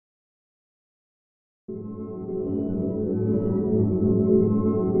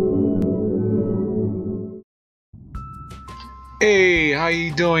Hey, how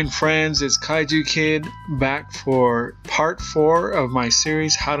you doing, friends? It's Kaiju Kid back for part 4 of my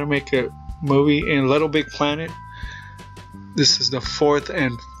series How to Make a Movie in Little Big Planet. This is the 4th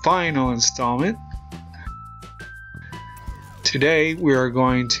and final installment. Today we are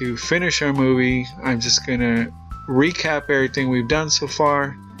going to finish our movie. I'm just going to recap everything we've done so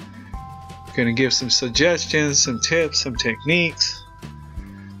far. I'm going to give some suggestions, some tips, some techniques,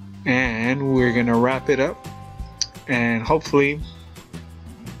 and we're going to wrap it up. And hopefully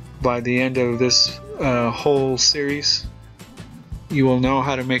by the end of this whole series you will know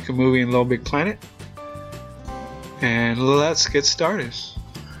how to make a movie in Little Big Planet. And let's get started.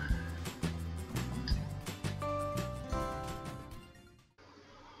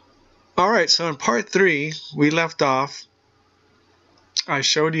 Alright, so in part 3 we left off. I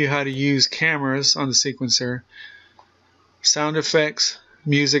showed you how to use cameras on the sequencer, sound effects,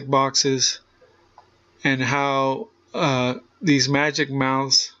 music boxes, and how these magic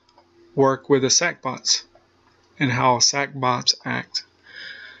mouths work with the Sackbots and how Sackbots act.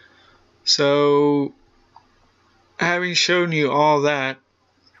 So having shown you all that,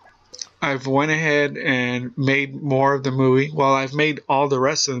 I've went ahead and made more of the movie. Well, I've made all the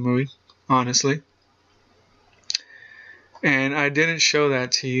rest of the movie, honestly. And I didn't show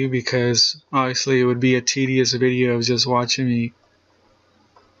that to you because obviously it would be a tedious video of just watching me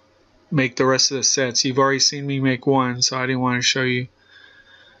make the rest of the sets. You've already seen me make one, so I didn't want to show you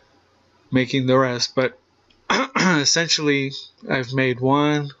making the rest. But essentially I've made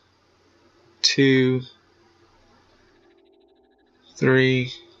 1, 2,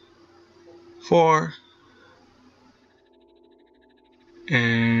 3, 4,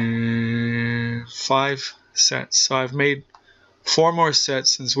 and 5 sets. So I've made 4 more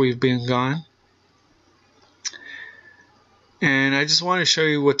sets since we've been gone. And I just want to show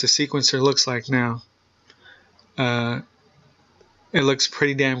you what the sequencer looks like now. It looks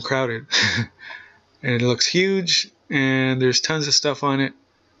pretty damn crowded. And it looks huge, and there's tons of stuff on it.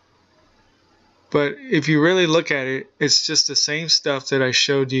 But if you really look at it, it's just the same stuff that I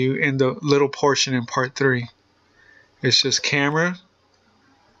showed you in the little portion in part 3. It's just camera,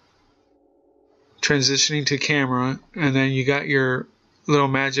 transitioning to camera, and then you got your little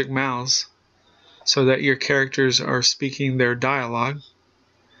magic mouths so that your characters are speaking their dialogue.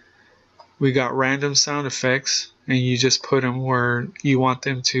 We got random sound effects, and you just put them where you want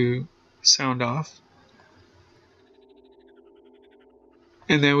them to sound off.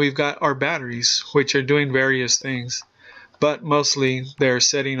 And then we've got our batteries, which are doing various things, but mostly they're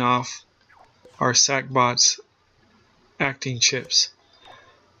setting off our Sackbots acting chips.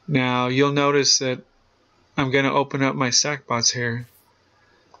 Now you'll notice that I'm going to open up my Sackbots here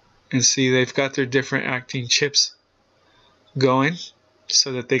and see they've got their different acting chips going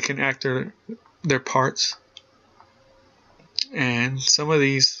so that they can act their parts. And some of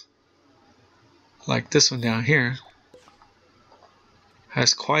these, like this one down here,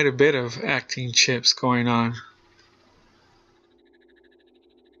 has quite a bit of acting chips going on.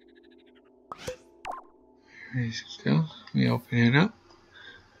 There you go. Let me open it up.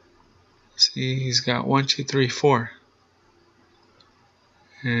 See, he's got 1, 2, 3, 4.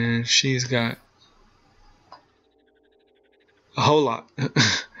 And she's got a whole lot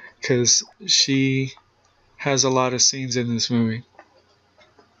because she has a lot of scenes in this movie.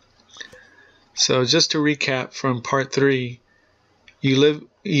 So just to recap from part 3, you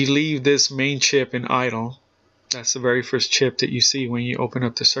leave this main chip in idle. That's the very first chip that you see when you open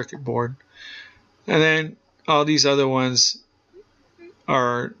up the circuit board. And then all these other ones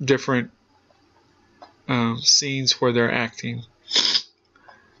are different scenes where they're acting.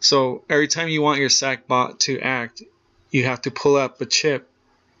 So every time you want your Sackbot to act, you have to pull up a chip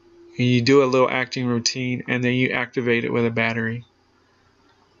and you do a little acting routine, and then you activate it with a battery.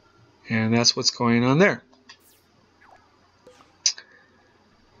 And that's what's going on there.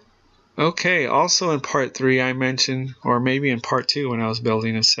 Okay, also in part 3 I mentioned, or maybe in part 2 when I was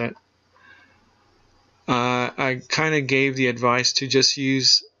building a set, I kind of gave the advice to just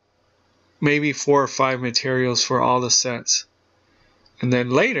use maybe 4 or 5 materials for all the sets. And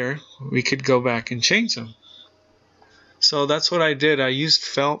then later we could go back and change them. So that's what I did. I used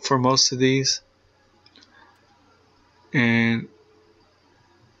felt for most of these. And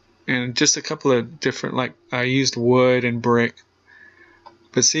just a couple of different, like I used wood and brick.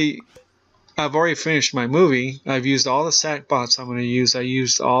 But see, I've already finished my movie. I've used all the Sackbots I'm going to use. I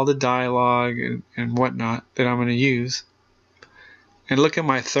used all the dialogue and whatnot that I'm going to use. And look at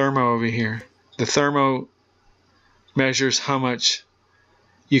my thermo over here. The thermo measures how much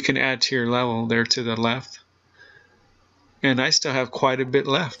you can add to your level there to the left. And I still have quite a bit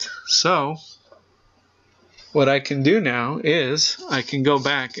left. So what I can do now is I can go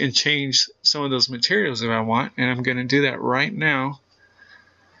back and change some of those materials if I want, and I'm going to do that right now.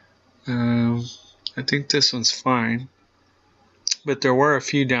 I think this one's fine, but there were a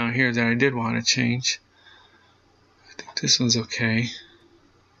few down here that I did want to change. I think this one's okay.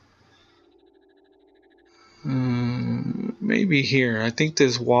 Maybe here. I think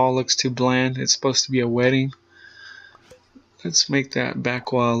this wall looks too bland. It's supposed to be a wedding. Let's make that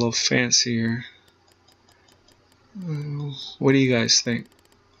back wall a little fancier. What do you guys think?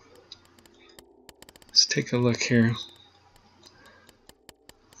 Let's take a look here.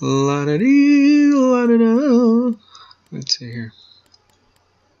 La-da-dee, la-da-da. Let's see here.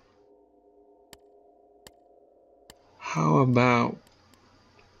 How about...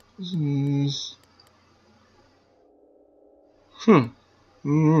 How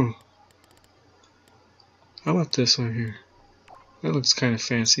about this one here? That looks kind of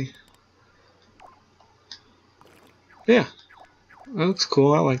fancy. Yeah, that looks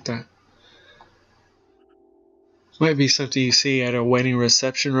cool. I like that. Might be something you see at a wedding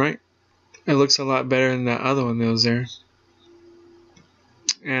reception, right? It looks a lot better than that other one that was there.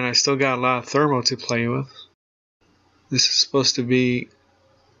 And I still got a lot of thermal to play with. This is supposed to be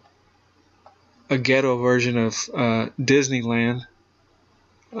a ghetto version of Disneyland.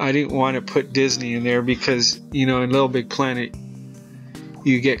 I didn't want to put Disney in there because, you know, in Little Big Planet,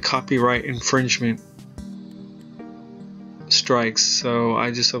 you get copyright infringement strikes, so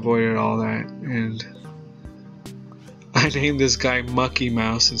I just avoided all that, and I named this guy Mucky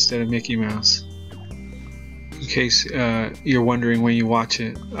Mouse instead of Mickey Mouse. In case you're wondering when you watch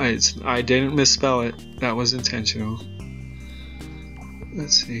it, I didn't misspell it. That was intentional.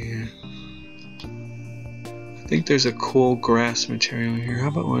 Let's see here. I think there's a cool grass material here. How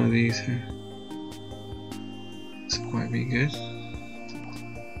about one of these here? This might be good.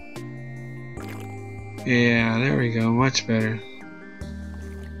 Yeah, there we go. Much better.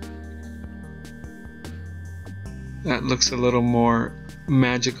 That looks a little more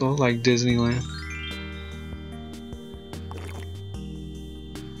magical, like Disneyland.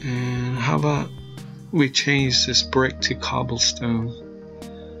 And how about we change this brick to cobblestone?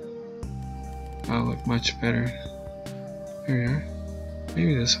 That'll look much better. Here we are.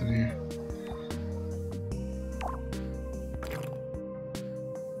 Maybe this one here.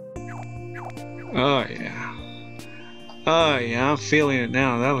 Oh yeah. Oh yeah, I'm feeling it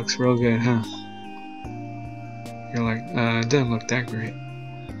now. That looks real good, huh? You're like, it doesn't look that great.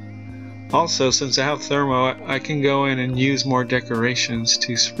 Also, since I have thermo, I can go in and use more decorations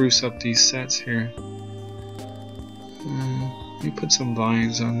to spruce up these sets here. Let me put some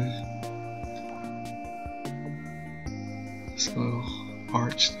vines on it. This little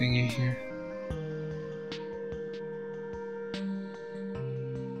arch thingy here.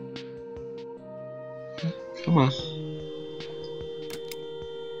 Come on.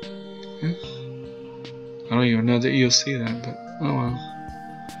 I don't even know that you'll see that, but oh well.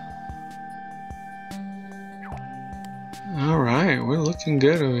 Alright, we're looking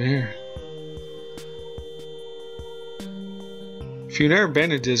good over here. If you've never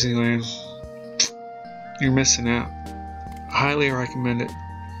been to Disneyland, you're missing out. I highly recommend it.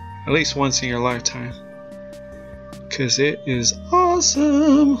 At least once in your lifetime. Because it is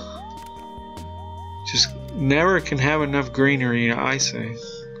awesome! Just never can have enough greenery, I say.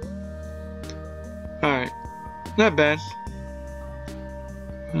 Alright, not bad.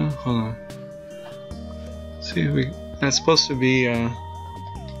 Oh, hold on. See if we... That's supposed to be a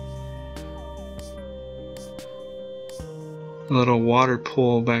little water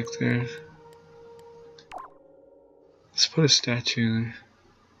pool back there. Let's put a statue in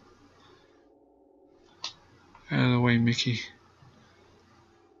there. Out of the way, Mickey.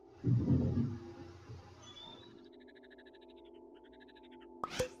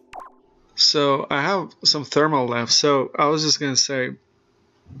 So I have some thermal left. So I was just going to say,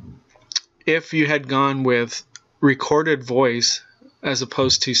 if you had gone with recorded voice as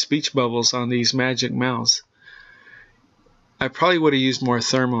opposed to speech bubbles on these Magic Mouse, I probably would have used more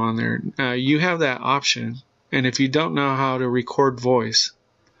thermal on there. You have that option, and if you don't know how to record voice,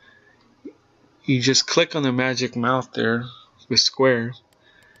 you just click on the Magic Mouth there with square,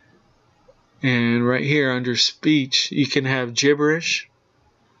 and right here under speech you can have gibberish,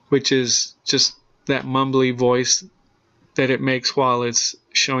 which is just that mumbly voice that it makes while it's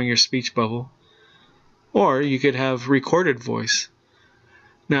showing your speech bubble. Or you could have recorded voice.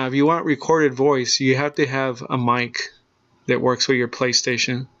 Now, if you want recorded voice, you have to have a mic that works with your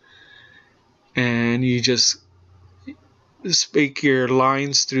PlayStation. And you just speak your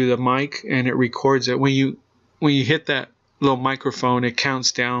lines through the mic and it records it. When you hit that little microphone, it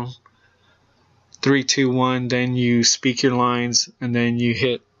counts down 3, 2, 1, then you speak your lines, and then you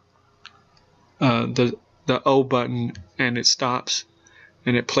hit the O button, and it stops,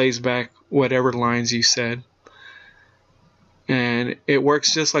 and it plays back whatever lines you said. And it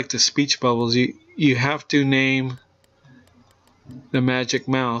works just like the speech bubbles. You have to name the magic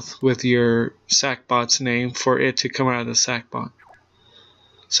mouth with your Sackbot's name for it to come out of the Sackbot.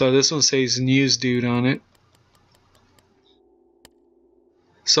 So this one says News Dude on it.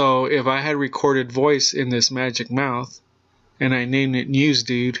 So if I had recorded voice in this magic mouth and I named it News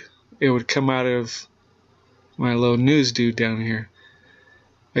Dude, it would come out of my little News Dude down here.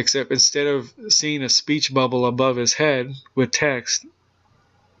 Except instead of seeing a speech bubble above his head with text,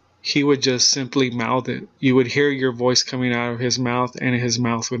 he would just simply mouth it. You would hear your voice coming out of his mouth, and his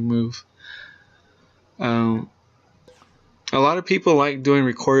mouth would move. A lot of people like doing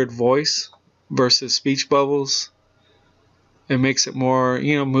recorded voice versus speech bubbles. It makes it more,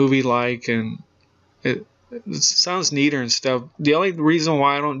 movie-like, and it sounds neater and stuff. The only reason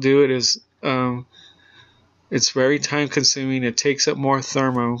why I don't do it is it's very time-consuming. It takes up more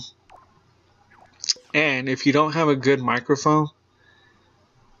thermo. And if you don't have a good microphone,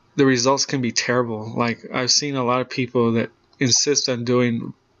 the results can be terrible. Like, I've seen a lot of people that insist on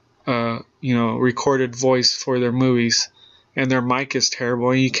doing, recorded voice for their movies, and their mic is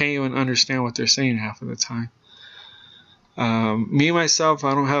terrible, and you can't even understand what they're saying half of the time. Me, myself,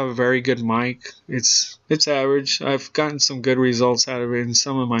 I don't have a very good mic. It's average. I've gotten some good results out of it in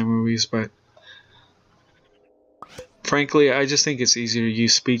some of my movies, but frankly, I just think it's easier to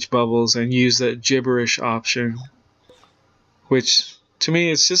use speech bubbles and use the gibberish option, which to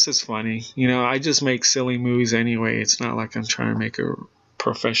me it's just as funny. I just make silly movies anyway. It's not like I'm trying to make a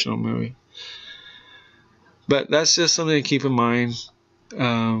professional movie. But that's just something to keep in mind.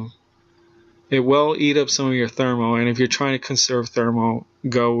 It will eat up some of your thermal, and if you're trying to conserve thermal,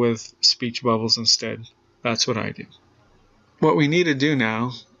 go with speech bubbles instead. That's what I do. What we need to do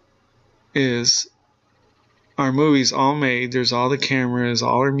now is our movie's all made. There's all the cameras,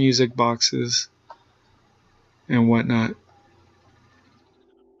 all our music boxes, and whatnot.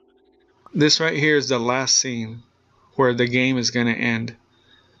 This right here is the last scene where the game is going to end.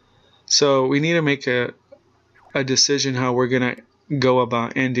 So we need to make a decision how we're going to go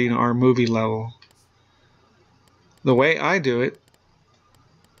about ending our movie level. The way I do it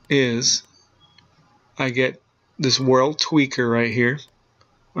is I get this World Tweaker right here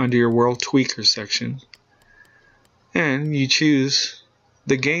under your World Tweaker section, and you choose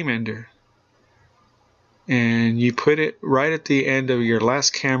the game ender, and you put it right at the end of your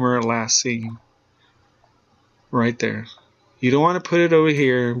last camera, last scene, right there. You don't want to put it over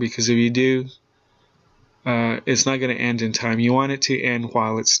here, because if you do, it's not going to end in time. You want it to end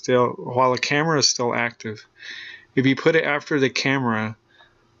while the camera is still active. If you put it after the camera,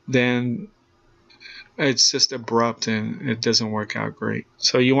 then it's just abrupt and it doesn't work out great.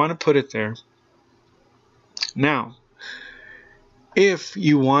 So you want to put it there. Now, if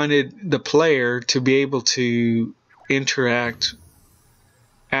you wanted the player to be able to interact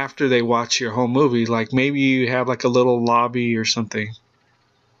after they watch your whole movie, like maybe you have like a little lobby or something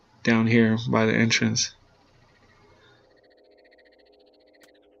down here by the entrance.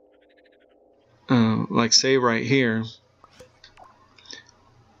 Like say right here,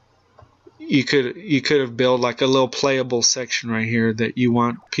 you could have built like a little playable section right here that you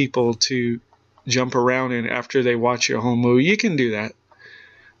want people to jump around in after they watch your whole movie. You can do that,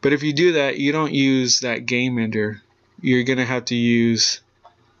 but if you do that, you don't use that game ender. You're gonna have to use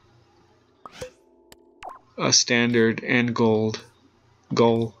a standard end goal.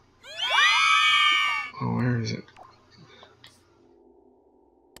 Oh, where is it?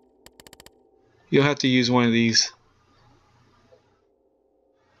 You'll have to use one of these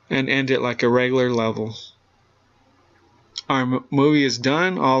and end it like a regular level. Our movie is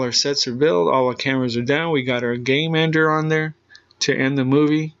done. All our sets are built. All our cameras are down. We got our game ender on there to end the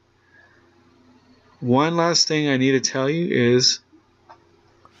movie. One last thing I need to tell you is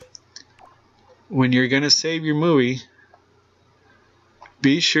when you're going to save your movie,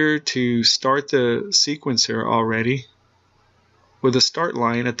 be sure to start the sequencer already with a start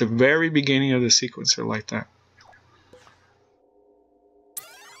line at the very beginning of the sequencer like that.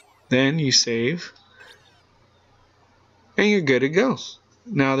 Then you save and you're good to go.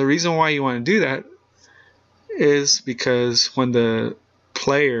 Now the reason why you want to do that is because when the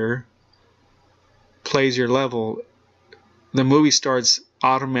player plays your level, the movie starts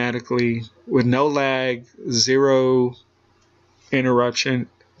automatically with no lag, zero interruption.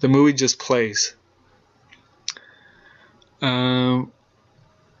 The movie just plays.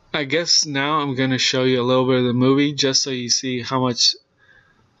 I guess now I'm going to show you a little bit of the movie just so you see how much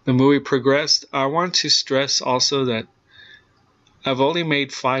the movie progressed. I want to stress also that I've only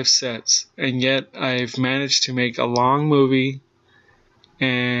made 5 sets, and yet I've managed to make a long movie,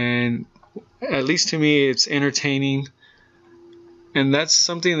 and at least to me it's entertaining. And that's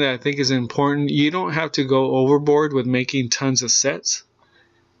something that I think is important. You don't have to go overboard with making tons of sets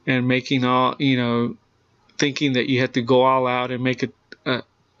and making all, thinking that you have to go all out and make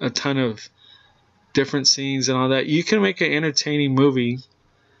a ton of different scenes and all that. You can make an entertaining movie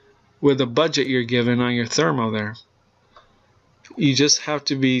with the budget you're given on your thermo there. You just have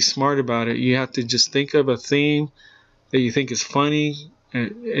to be smart about it. You have to just think of a theme that you think is funny.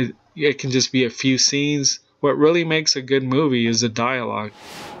 It can just be a few scenes. What really makes a good movie is the dialogue.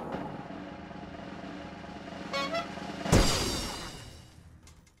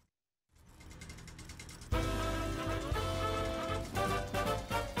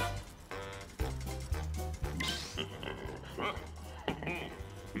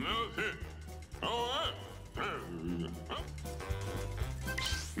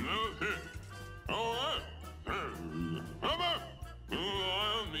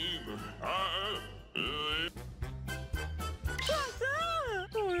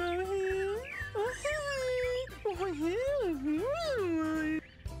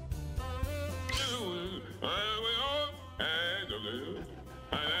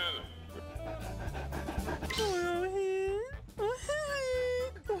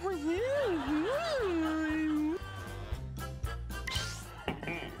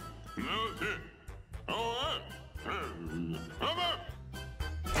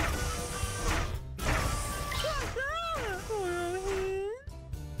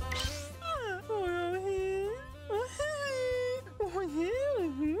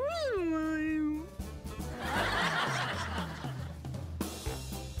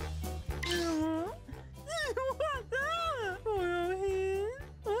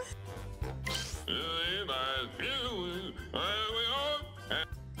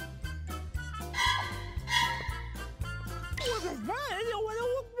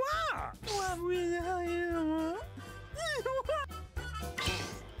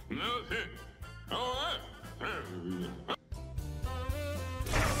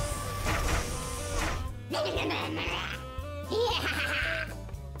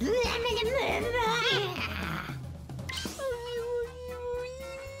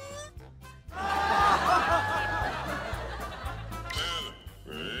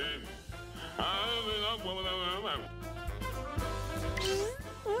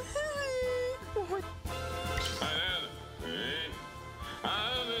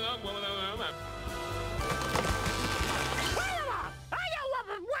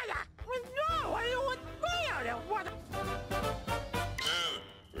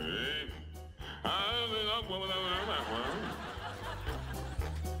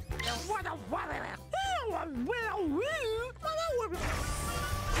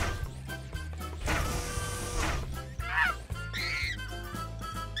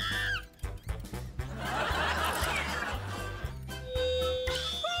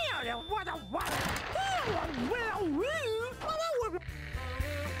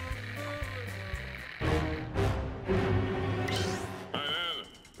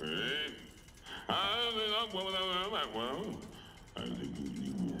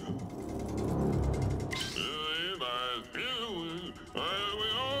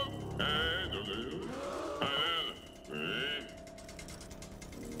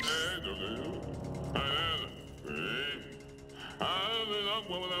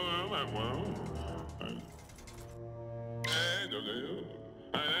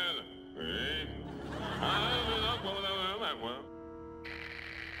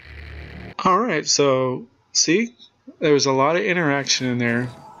 Alright, so see, there was a lot of interaction in there,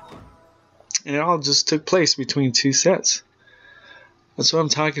 and it all just took place between 2 sets. That's what I'm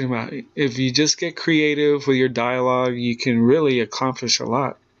talking about. If you just get creative with your dialogue, you can really accomplish a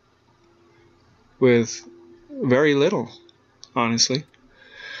lot with very little, honestly.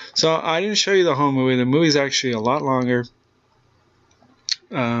 So I didn't show you the whole movie. The movie's actually a lot longer.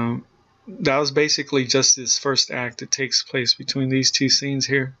 That was basically just this first act that takes place between these 2 scenes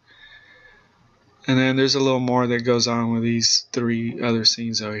here. And then there's a little more that goes on with these 3 other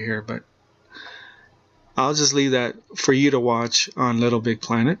scenes over here, but I'll just leave that for you to watch on Little Big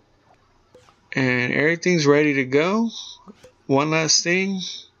Planet. And everything's ready to go. One last thing,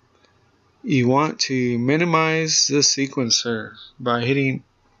 you want to minimize the sequencer by hitting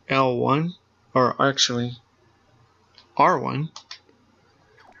L1, or actually R1,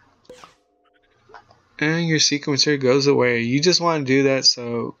 and your sequencer goes away. You just want to do that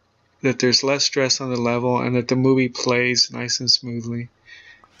so that there's less stress on the level and that the movie plays nice and smoothly.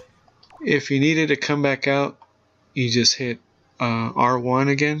 If you needed to come back out, you just hit R1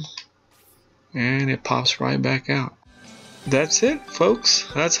 again, and it pops right back out. That's it, folks.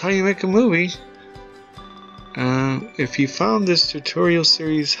 That's how you make a movie. If you found this tutorial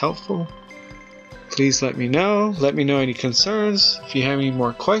series helpful, please let me know. Let me know any concerns. If you have any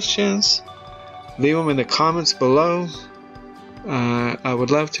more questions, leave them in the comments below. I would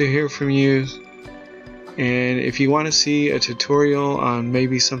love to hear from you. And if you want to see a tutorial on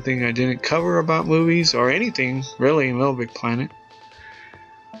maybe something I didn't cover about movies, or anything really in Little Big Planet,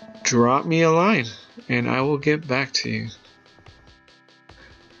 drop me a line and I will get back to you.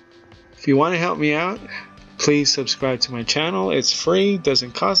 If you want to help me out, please subscribe to my channel. It's free,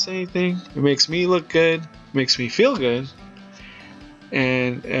 doesn't cost anything. It makes me look good, makes me feel good.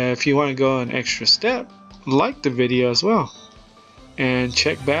 And if you want to go an extra step, like the video as well. And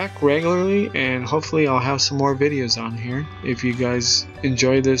check back regularly, and hopefully I'll have some more videos on here. If you guys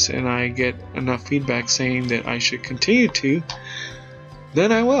enjoy this and I get enough feedback saying that I should continue to,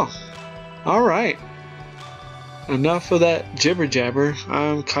 then I will. Alright. Enough of that jibber jabber.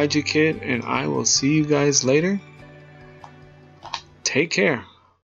 I'm Kaiju Kid, and I will see you guys later. Take care.